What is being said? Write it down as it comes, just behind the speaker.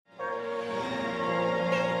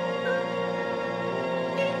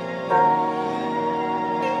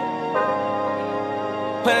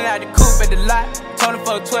out the coupe at the lot. Told him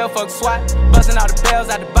fuck 12, fuck SWAT. Busting all the bells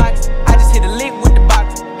out the box. I just hit a lick with the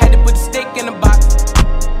box. Had to put the stick in the box.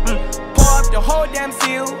 Pour up the whole damn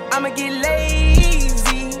seal. I'ma get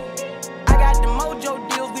lazy. I got the mojo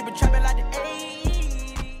deals. We been trapping like the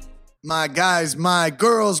 80s. My guys, my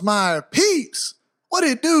girls, my peeps. What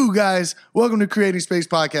it do, guys? Welcome to Creating Space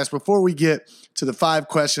Podcast. Before we get to the 5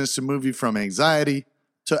 questions to move you from anxiety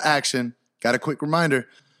to action, got a quick reminder.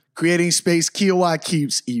 Creating Space Kiowa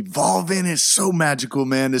keeps evolving. It's so magical,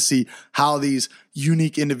 man, to see how these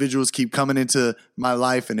unique individuals keep coming into my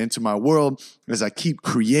life and into my world. As I keep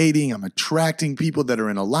creating, I'm attracting people that are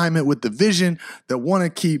in alignment with the vision, that want to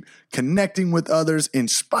keep connecting with others,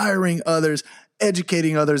 inspiring others,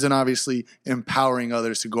 educating others, and obviously empowering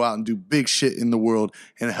others to go out and do big shit in the world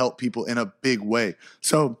and help people in a big way.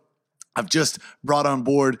 So I've just brought on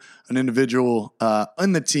board an individual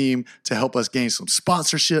on the team to help us gain some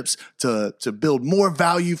sponsorships, to build more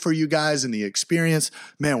value for you guys in the experience.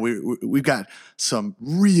 Man, we've got some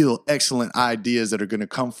real excellent ideas that are going to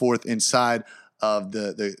come forth inside of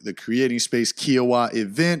the Creating Space Kiowa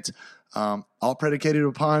event, all predicated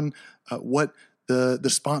upon what the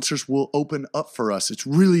sponsors will open up for us. It's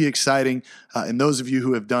really exciting. And those of you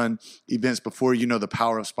who have done events before, you know the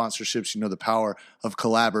power of sponsorships, you know the power of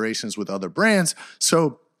collaborations with other brands.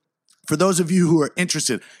 So for those of you who are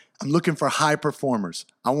interested, I'm looking for high performers.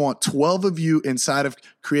 I want 12 of you inside of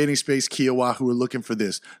Creating Space Kiowa who are looking for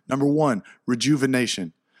this. Number 1,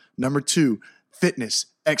 rejuvenation. Number 2, fitness,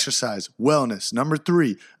 exercise, wellness. Number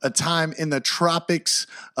 3, a time in the tropics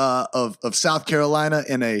of South Carolina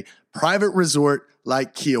in a private resort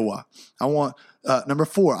like Kiowa. I want number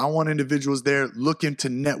 4, I want individuals there looking to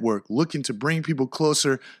network, looking to bring people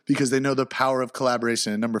closer because they know the power of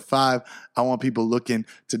collaboration. And number 5, I want people looking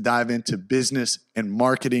to dive into business and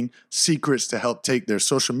marketing secrets to help take their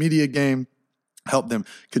social media game, help them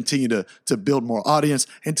continue to build more audience,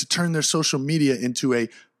 and to turn their social media into a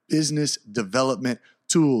business development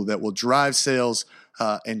tool that will drive sales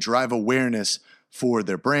and drive awareness for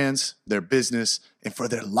their brands, their business, and for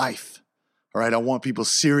their life. All right, I want people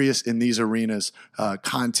serious in these arenas,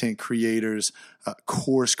 content creators,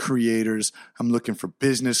 course creators. I'm looking for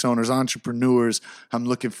business owners, entrepreneurs. I'm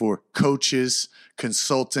looking for coaches,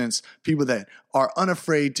 consultants, people that are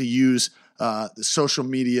unafraid to use the social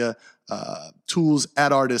media tools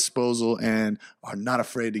at our disposal and are not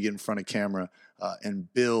afraid to get in front of camera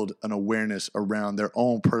and build an awareness around their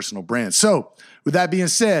own personal brand. So with that being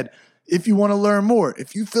said, if you want to learn more,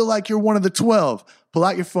 if you feel like you're one of the 12, pull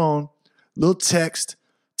out your phone, little text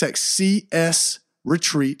CS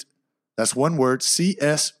Retreat. That's one word,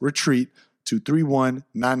 CS Retreat to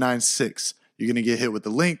 31996. You're going to get hit with the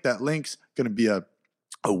link. That link's going to be a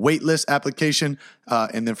waitlist application.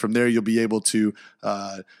 And then from there, you'll be able to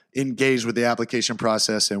engage with the application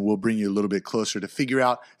process, and we'll bring you a little bit closer to figure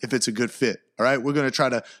out if it's a good fit. All right, we're going to try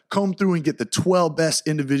to comb through and get the 12 best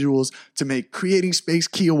individuals to make Creating Space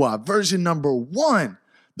Kiowa version number 1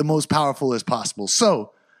 the most powerful as possible.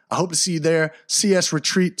 So I hope to see you there. CS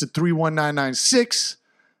Retreat to 31996.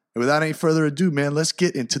 And without any further ado, man, let's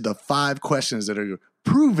get into the 5 questions that are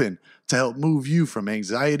proven to help move you from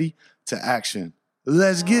anxiety to action.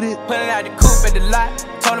 Let's get it. Pulling out the coupe at the lot.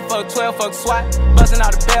 Told him fuck 12, fuck SWAT. Busting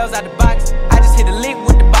all the bells out the box. I just hit a lick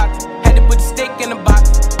with the box. Had to put the stick in the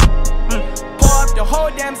box. Pour up the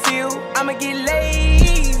whole damn seal. I'ma get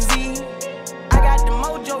lazy. I got the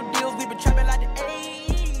mojo deals. We been trapping like the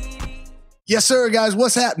 80s. Yes, sir, guys.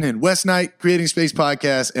 What's happening? Wes Knight, Creating Space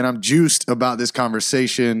Podcast, and I'm juiced about this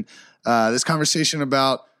conversation. This conversation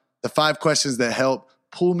about the 5 questions that help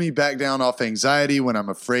pull me back down off anxiety when I'm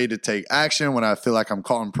afraid to take action, when I feel like I'm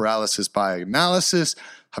caught in paralysis by analysis.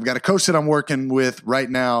 I've got a coach that I'm working with right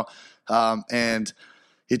now, and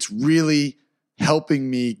it's really helping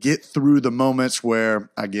me get through the moments where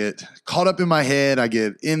I get caught up in my head. I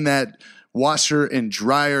get in that washer and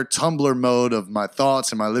dryer tumbler mode of my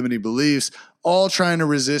thoughts and my limiting beliefs, all trying to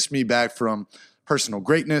resist me back from personal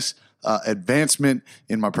greatness, advancement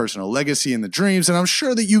in my personal legacy and the dreams. And I'm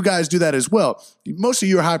sure that you guys do that as well. Most of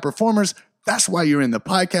you are high performers. That's why you're in the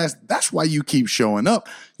podcast. That's why you keep showing up.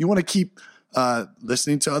 You want to keep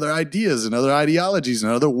listening to other ideas and other ideologies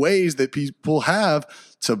and other ways that people have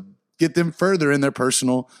to get them further in their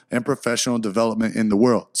personal and professional development in the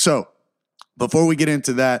world. So before we get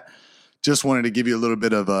into that, just wanted to give you a little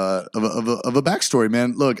bit of a backstory,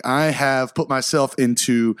 man. Look, I have put myself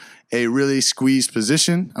into a really squeezed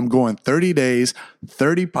position. I'm going 30 days,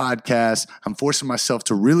 30 podcasts. I'm forcing myself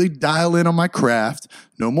to really dial in on my craft.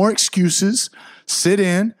 No more excuses. Sit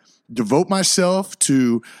in, devote myself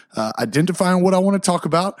to identifying what I want to talk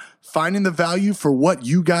about, finding the value for what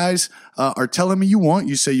you guys are telling me you want.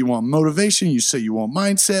 You say you want motivation. You say you want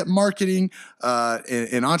mindset, marketing,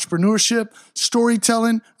 and entrepreneurship,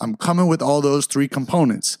 storytelling. I'm coming with all those 3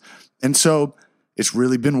 components. And so it's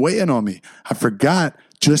really been weighing on me. I forgot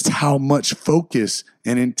just how much focus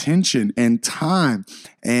and intention and time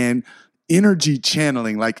and energy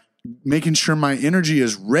channeling, like making sure my energy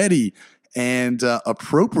is ready and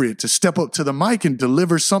appropriate to step up to the mic and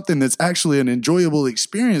deliver something that's actually an enjoyable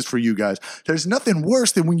experience for you guys. There's nothing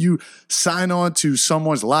worse than when you sign on to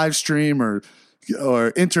someone's live stream or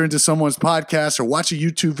enter into someone's podcast or watch a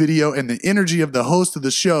YouTube video and the energy of the host of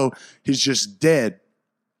the show is just dead.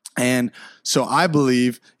 And so I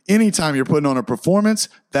believe anytime you're putting on a performance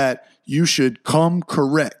that you should come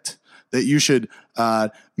correct, that you should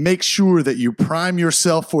make sure that you prime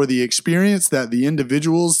yourself for the experience that the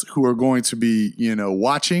individuals who are going to be,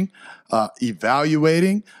 watching,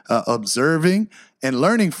 evaluating, observing, and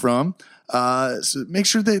learning from. So make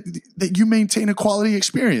sure that you maintain a quality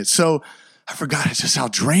experience. So I forgot just how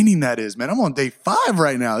draining that is, man. I'm on day 5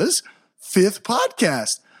 right now. This is 5th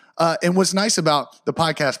podcast. And what's nice about the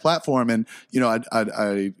podcast platform, and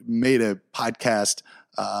I made a podcast.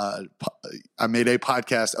 I made a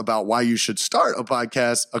podcast about why you should start a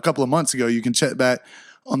podcast a couple of months ago. You can check that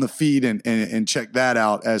on the feed and check that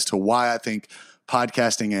out as to why I think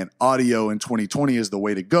podcasting and audio in 2020 is the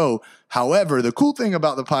way to go. However, the cool thing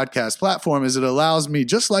about the podcast platform is it allows me,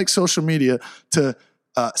 just like social media, to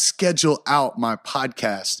schedule out my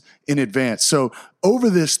podcast in advance. So over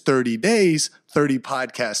this 30 days, 30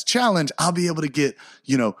 podcast challenge, I'll be able to get,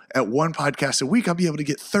 at 1 podcast a week, I'll be able to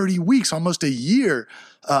get 30 weeks, almost a year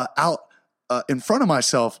out in front of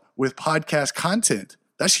myself with podcast content.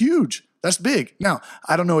 That's huge. That's big. Now,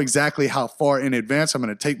 I don't know exactly how far in advance I'm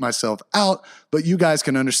going to take myself out, but you guys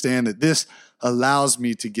can understand that this allows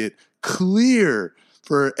me to get clear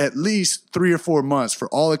for at least 3 or 4 months for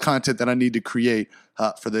all the content that I need to create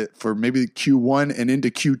for maybe Q1 and into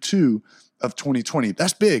Q2 of 2020.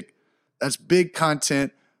 That's big. That's big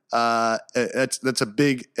content. That's a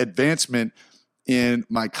big advancement in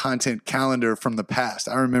my content calendar from the past.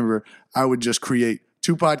 I remember I would just create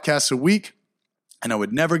 2 podcasts a week, and I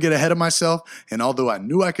would never get ahead of myself. And although I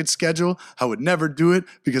knew I could schedule, I would never do it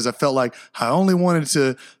because I felt like I only wanted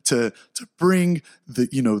to bring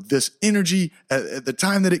this energy at the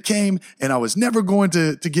time that it came. And I was never going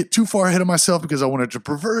to get too far ahead of myself because I wanted to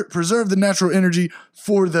preserve the natural energy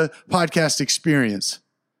for the podcast experience.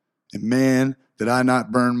 And man, did I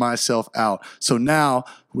not burn myself out. So now,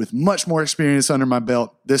 with much more experience under my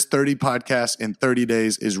belt, this 30 podcasts in 30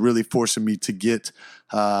 days is really forcing me to get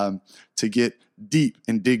deep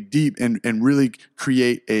and dig deep and really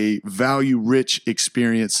create a value-rich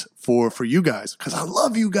experience for you guys. Because I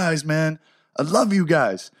love you guys, man. I love you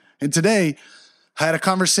guys. And today, I had a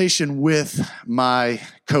conversation with my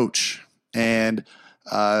coach. And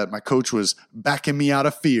my coach was backing me out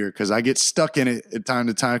of fear because I get stuck in it at time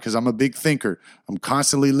to time because I'm a big thinker. I'm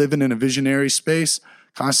constantly living in a visionary space,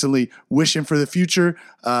 constantly wishing for the future.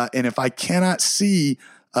 And if I cannot see,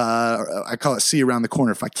 I call it see around the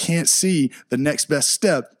corner. If I can't see the next best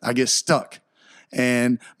step, I get stuck.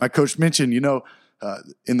 And my coach mentioned,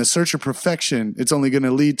 in the search of perfection, it's only going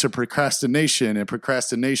to lead to procrastination. And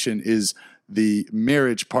procrastination is the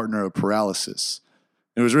marriage partner of paralysis.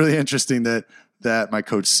 It was really interesting that my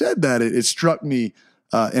coach said that. It struck me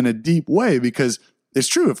in a deep way because it's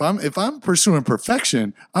true. If I'm pursuing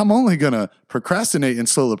perfection, I'm only going to procrastinate and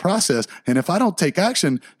slow the process. And if I don't take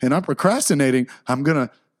action and I'm procrastinating, I'm going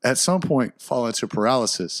to at some point fall into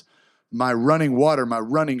paralysis. My running water, my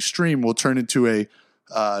running stream will turn into a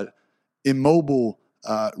immobile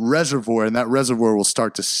reservoir, and that reservoir will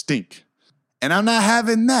start to stink. And I'm not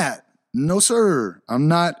having that. No, sir. I'm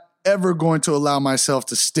not ever going to allow myself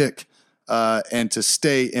to stick and to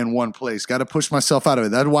stay in one place. Got to push myself out of it.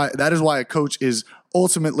 That is why a coach is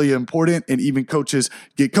ultimately important, and even coaches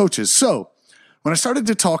get coaches. So when I started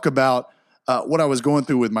to talk about what I was going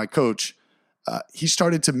through with my coach, he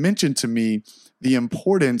started to mention to me the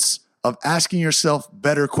importance of asking yourself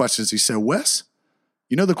better questions. He said, Wes,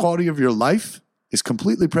 the quality of your life is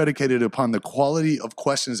completely predicated upon the quality of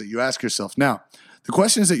questions that you ask yourself. Now, the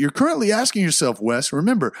questions that you're currently asking yourself, Wes,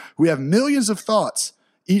 remember, we have millions of thoughts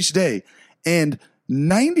each day, and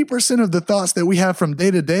 90% of the thoughts that we have from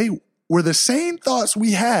day to day were the same thoughts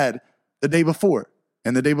we had the day before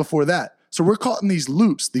and the day before that. So we're caught in these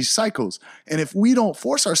loops, these cycles. And if we don't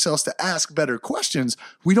force ourselves to ask better questions,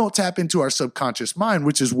 we don't tap into our subconscious mind,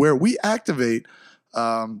 which is where we activate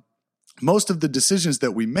most of the decisions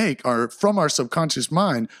that we make are from our subconscious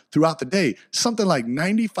mind throughout the day. Something like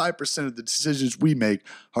 95% of the decisions we make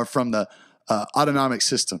are from the autonomic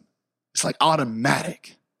system. It's like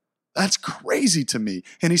automatic. That's crazy to me.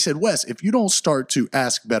 And he said, Wes, if you don't start to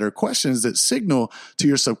ask better questions that signal to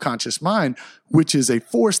your subconscious mind, which is a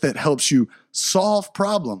force that helps you solve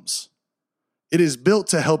problems. It is built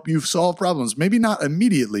to help you solve problems. Maybe not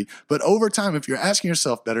immediately, but over time, if you're asking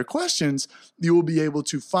yourself better questions, you will be able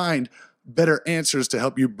to find better answers to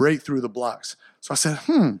help you break through the blocks. So I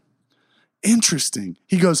said, interesting.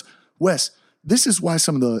 He goes, Wes, this is why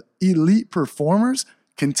some of the elite performers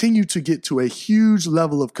continue to get to a huge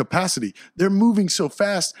level of capacity. They're moving so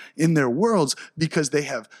fast in their worlds because they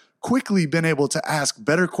have quickly been able to ask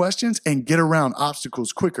better questions and get around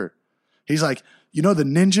obstacles quicker. He's like, the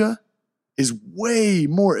ninja is way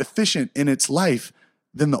more efficient in its life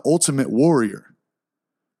than the ultimate warrior.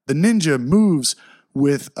 The ninja moves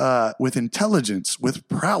with intelligence, with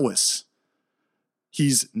prowess.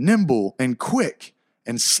 He's nimble and quick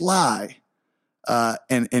and sly,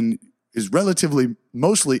 and is relatively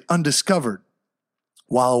mostly undiscovered,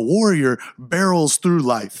 while a warrior barrels through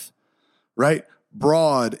life, right?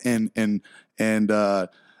 Broad and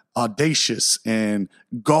audacious and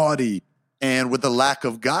gaudy and with a lack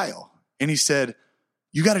of guile. And he said,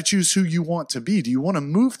 you got to choose who you want to be. Do you want to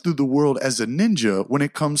move through the world as a ninja when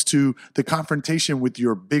it comes to the confrontation with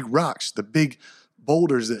your big rocks, the big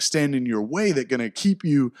boulders that stand in your way that are going to keep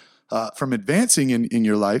you from advancing in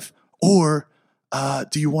your life? Or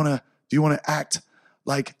do you want to act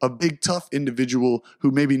like a big, tough individual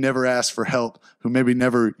who maybe never asks for help, who maybe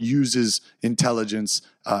never uses intelligence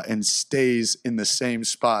and stays in the same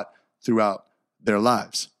spot throughout their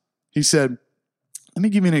lives? He said, let me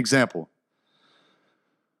give you an example.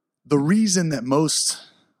 The reason that most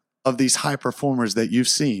of these high performers that you've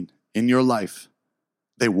seen in your life,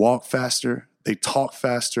 they walk faster, they talk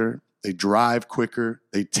faster, they drive quicker,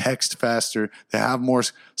 they text faster, they have more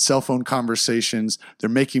cell phone conversations, they're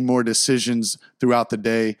making more decisions throughout the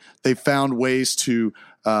day. They found ways to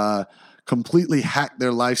completely hack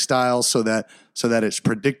their lifestyle so that it's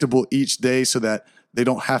predictable each day, so that they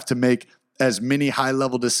don't have to make as many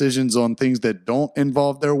high-level decisions on things that don't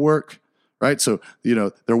involve their work. Right? So,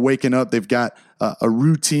 they're waking up, they've got a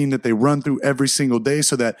routine that they run through every single day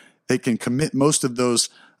so that they can commit most of those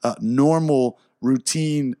normal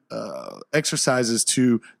routine exercises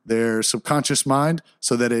to their subconscious mind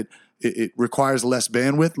so that it requires less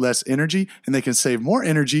bandwidth, less energy, and they can save more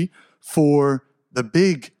energy for the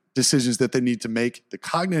big decisions that they need to make, the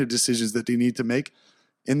cognitive decisions that they need to make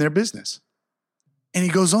in their business. And he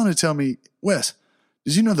goes on to tell me, Wes,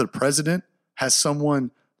 did you know the president has someone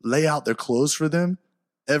lay out their clothes for them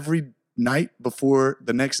every night before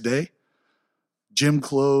the next day? Gym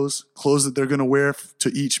clothes that they're going to wear to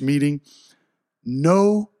each meeting.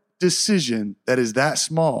 No decision that is that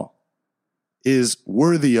small is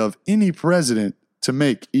worthy of any president to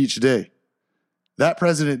make each day. That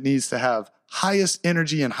president needs to have highest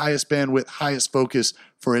energy and highest bandwidth, highest focus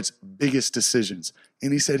for its biggest decisions.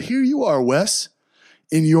 And he said, here you are, Wes,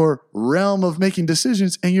 in your realm of making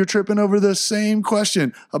decisions, and you're tripping over the same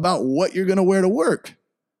question about what you're going to wear to work,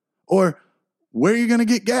 or where you're going to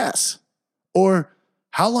get gas, or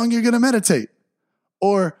how long you're going to meditate,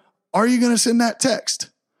 or are you going to send that text?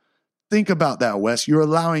 Think about that, Wes. You're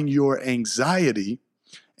allowing your anxiety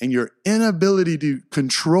and your inability to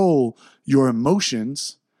control your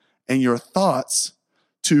emotions and your thoughts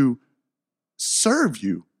to serve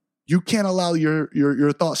you. You can't allow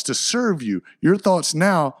your thoughts to serve you. Your thoughts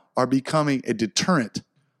now are becoming a deterrent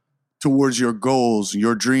towards your goals,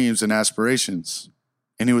 your dreams, and aspirations.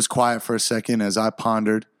 And he was quiet for a second as I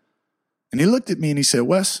pondered. And he looked at me and he said,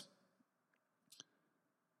 Wes,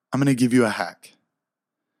 I'm going to give you a hack.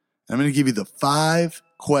 I'm going to give you the 5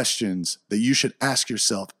 questions that you should ask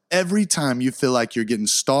yourself every time you feel like you're getting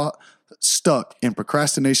stuck in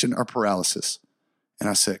procrastination or paralysis. And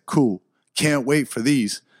I said, cool, can't wait for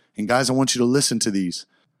these. And guys, I want you to listen to these,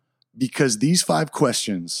 because these 5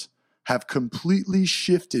 questions have completely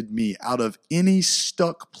shifted me out of any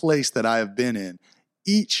stuck place that I have been in.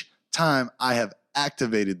 Each time I have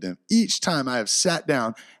activated them, each time I have sat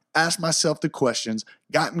down, asked myself the questions,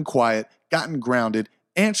 gotten quiet, gotten grounded,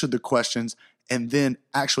 answered the questions, and then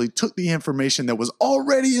actually took the information that was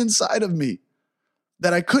already inside of me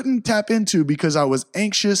that I couldn't tap into because I was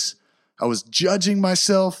anxious, I was judging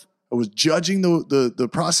myself, I was judging the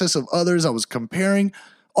process of others. I was comparing,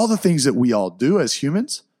 all the things that we all do as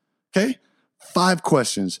humans. Okay? 5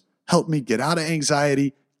 questions help me get out of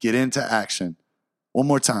anxiety, get into action. One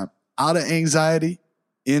more time. Out of anxiety,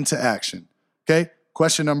 into action. Okay?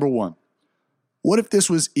 Question number 1. What if this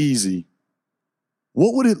was easy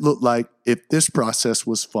What would it look like if this process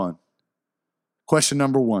was fun? Question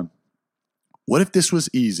number 1. What if this was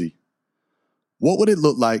easy? What would it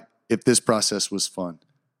look like if this process was fun?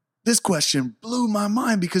 This question blew my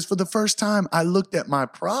mind because for the first time, I looked at my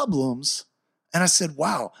problems and I said,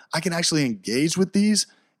 wow, I can actually engage with these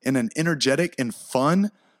in an energetic and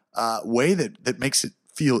fun way that makes it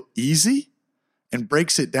feel easy and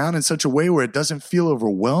breaks it down in such a way where it doesn't feel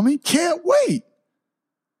overwhelming. Can't wait.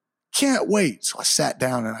 Can't wait. So I sat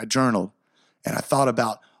down and I journaled and I thought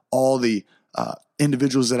about all the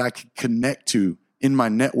individuals that I could connect to in my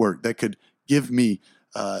network that could give me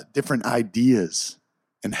different ideas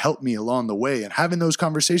and help me along the way. And having those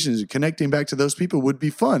conversations and connecting back to those people would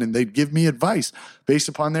be fun. And they'd give me advice based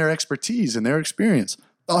upon their expertise and their experience.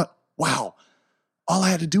 Thought, wow, all I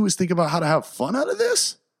had to do was think about how to have fun out of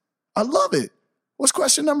this. I love it. What's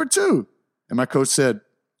question number 2? And my coach said,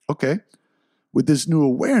 okay, with this new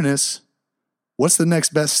awareness, what's the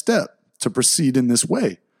next best step to proceed in this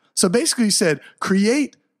way? So basically he said,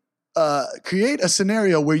 create a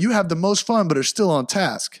scenario where you have the most fun but are still on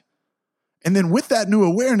task. And then with that new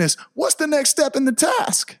awareness, what's the next step in the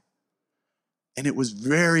task? And it was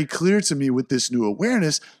very clear to me with this new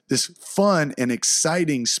awareness, this fun and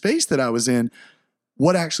exciting space that I was in,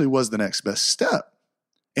 what actually was the next best step.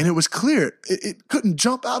 And it was clear. It couldn't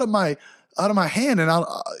jump out of my hand and out,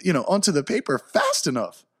 onto the paper fast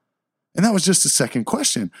enough. And that was just the second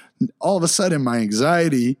question. All of a sudden, my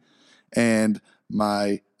anxiety and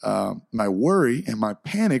my worry and my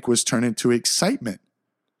panic was turned into excitement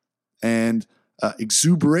and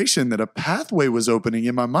exuberation that a pathway was opening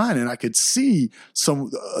in my mind, and I could see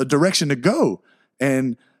a direction to go,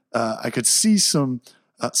 and I could see some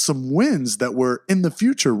wins that were in the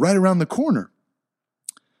future, right around the corner.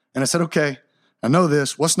 And I said, okay, I know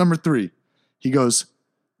this. What's number 3? He goes,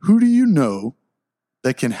 who do you know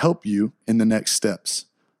that can help you in the next steps?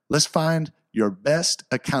 Let's find your best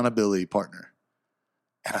accountability partner.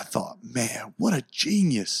 And I thought, man, what a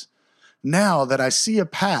genius. Now that I see a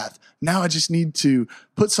path, now I just need to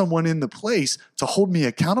put someone in the place to hold me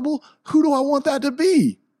accountable. Who do I want that to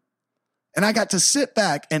be? And I got to sit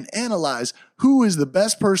back and analyze who is the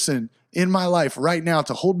best person in my life right now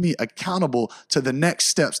to hold me accountable to the next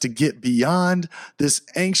steps to get beyond this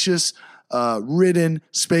anxious, ridden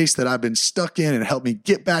space that I've been stuck in and help me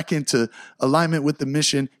get back into alignment with the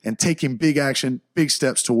mission and taking big action, big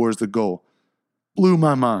steps towards the goal. Blew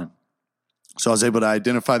my mind. So I was able to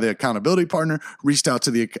identify the accountability partner, reached out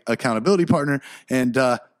to the accountability partner, and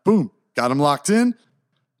boom, got them locked in.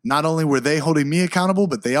 Not only were they holding me accountable,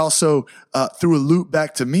 but they also threw a loop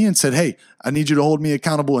back to me and said, hey, I need you to hold me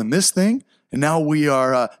accountable in this thing. And now we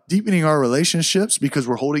are deepening our relationships because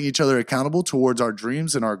we're holding each other accountable towards our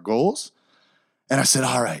dreams and our goals. And I said,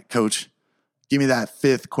 all right, coach, give me that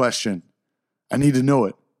 5th question. I need to know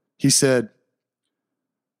it. He said,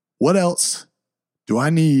 what else do I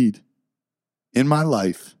need in my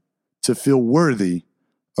life to feel worthy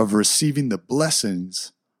of receiving the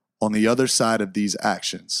blessings on the other side of these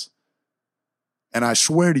actions? And I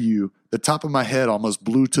swear to you, the top of my head almost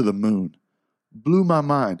blew to the moon, blew my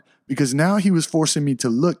mind, because now he was forcing me to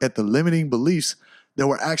look at the limiting beliefs that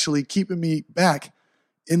were actually keeping me back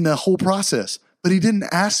in the whole process. But he didn't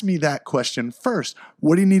ask me that question first.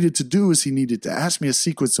 What he needed to do is he needed to ask me a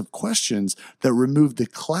sequence of questions that removed the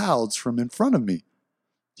clouds from in front of me.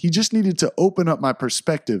 He just needed to open up my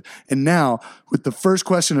perspective. And now, with the first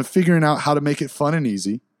question of figuring out how to make it fun and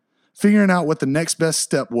easy, figuring out what the next best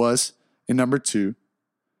step was in number 2,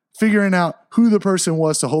 figuring out who the person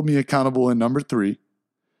was to hold me accountable in number 3,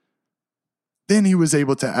 then he was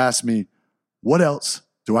able to ask me, what else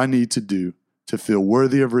do I need to do to feel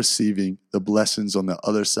worthy of receiving the blessings on the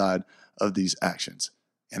other side of these actions?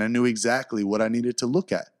 And I knew exactly what I needed to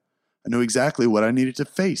look at. I knew exactly what I needed to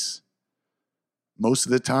face. Most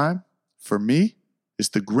of the time, for me, it's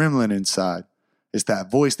the gremlin inside. It's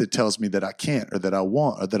that voice that tells me that I can't or that I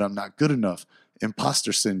want or that I'm not good enough,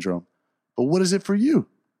 imposter syndrome. But what is it for you?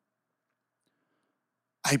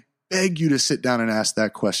 I beg you to sit down and ask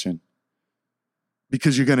that question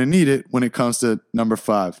because you're going to need it when it comes to number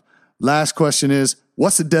 5. Last question is,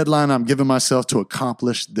 what's the deadline I'm giving myself to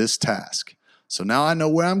accomplish this task? So now I know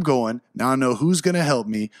where I'm going. Now I know who's going to help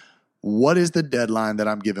me. What is the deadline that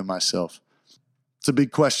I'm giving myself? It's a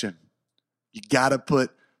big question. You got to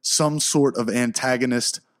put some sort of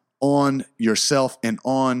antagonist on yourself and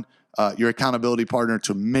on your accountability partner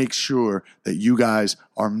to make sure that you guys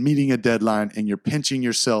are meeting a deadline and you're pinching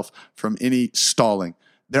yourself from any stalling.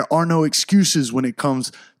 There are no excuses when it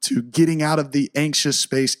comes to getting out of the anxious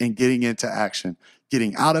space and getting into action.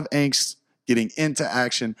 Getting out of angst getting into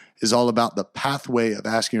action is all about the pathway of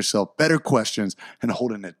asking yourself better questions and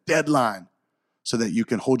holding a deadline so that you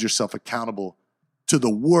can hold yourself accountable to the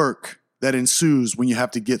work that ensues when you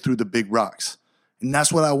have to get through the big rocks. And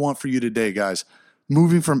that's what I want for you today, guys.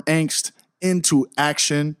 Moving from angst into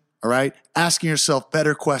action, all right? Asking yourself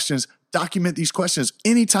better questions. Document these questions.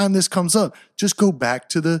 Anytime this comes up, just go back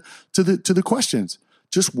to the questions.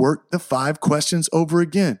 Just work the 5 questions over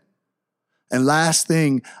again. And last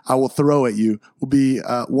thing I will throw at you will be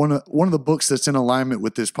one of the books that's in alignment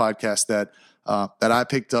with this podcast that I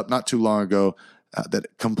picked up not too long ago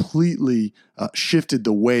that completely shifted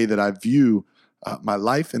the way that I view my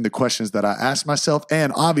life and the questions that I ask myself,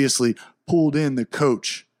 and obviously pulled in the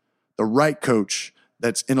right coach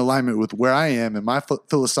that's in alignment with where I am and my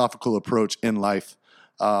philosophical approach in life.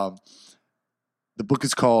 The book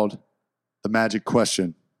is called The Magic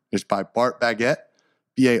Question. It's by Bart Baguette,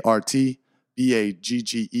 B-A-R-T,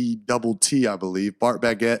 B-A-G-G-E-T-T, I believe. Bart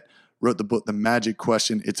Baguette wrote the book, The Magic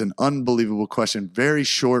Question. It's an unbelievable question. Very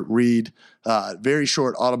short read, very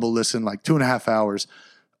short audible listen, like 2.5 hours,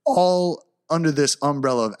 all under this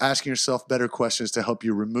umbrella of asking yourself better questions to help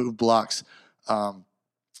you remove blocks,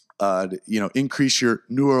 increase your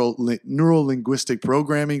neural linguistic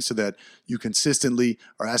programming so that you consistently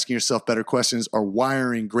are asking yourself better questions, are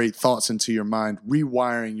wiring great thoughts into your mind,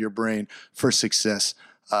 rewiring your brain for success,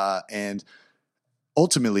 and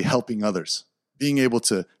ultimately helping others, being able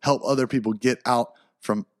to help other people get out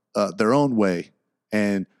from their own way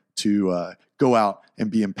and to go out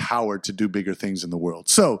and be empowered to do bigger things in the world.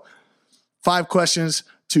 So 5 questions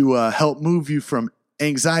to help move you from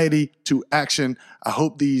anxiety to action. I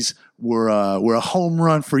hope these were a home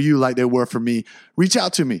run for you like they were for me. Reach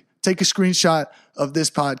out to me. Take a screenshot of this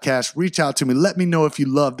podcast. Reach out to me. Let me know if you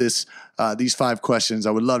love these 5 questions.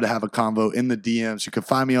 I would love to have a convo in the DMs. You can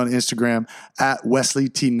find me on Instagram at Wesley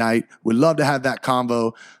T. Knight. We'd love to have that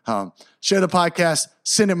convo. Share the podcast.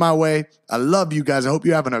 Send it my way. I love you guys. I hope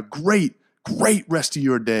you're having a great rest of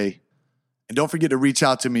your day. And don't forget to reach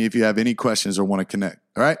out to me if you have any questions or want to connect.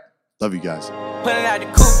 All right? Love you guys. Pulling out the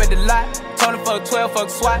coupe at the lot. Told him fuck 12, fuck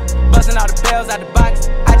SWAT. Busting all the bells out the box.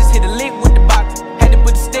 I just hit a lick with the box. Had to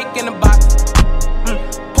put the stick in the box.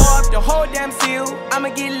 Pour up the whole damn seal. I'ma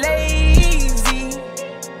get laid.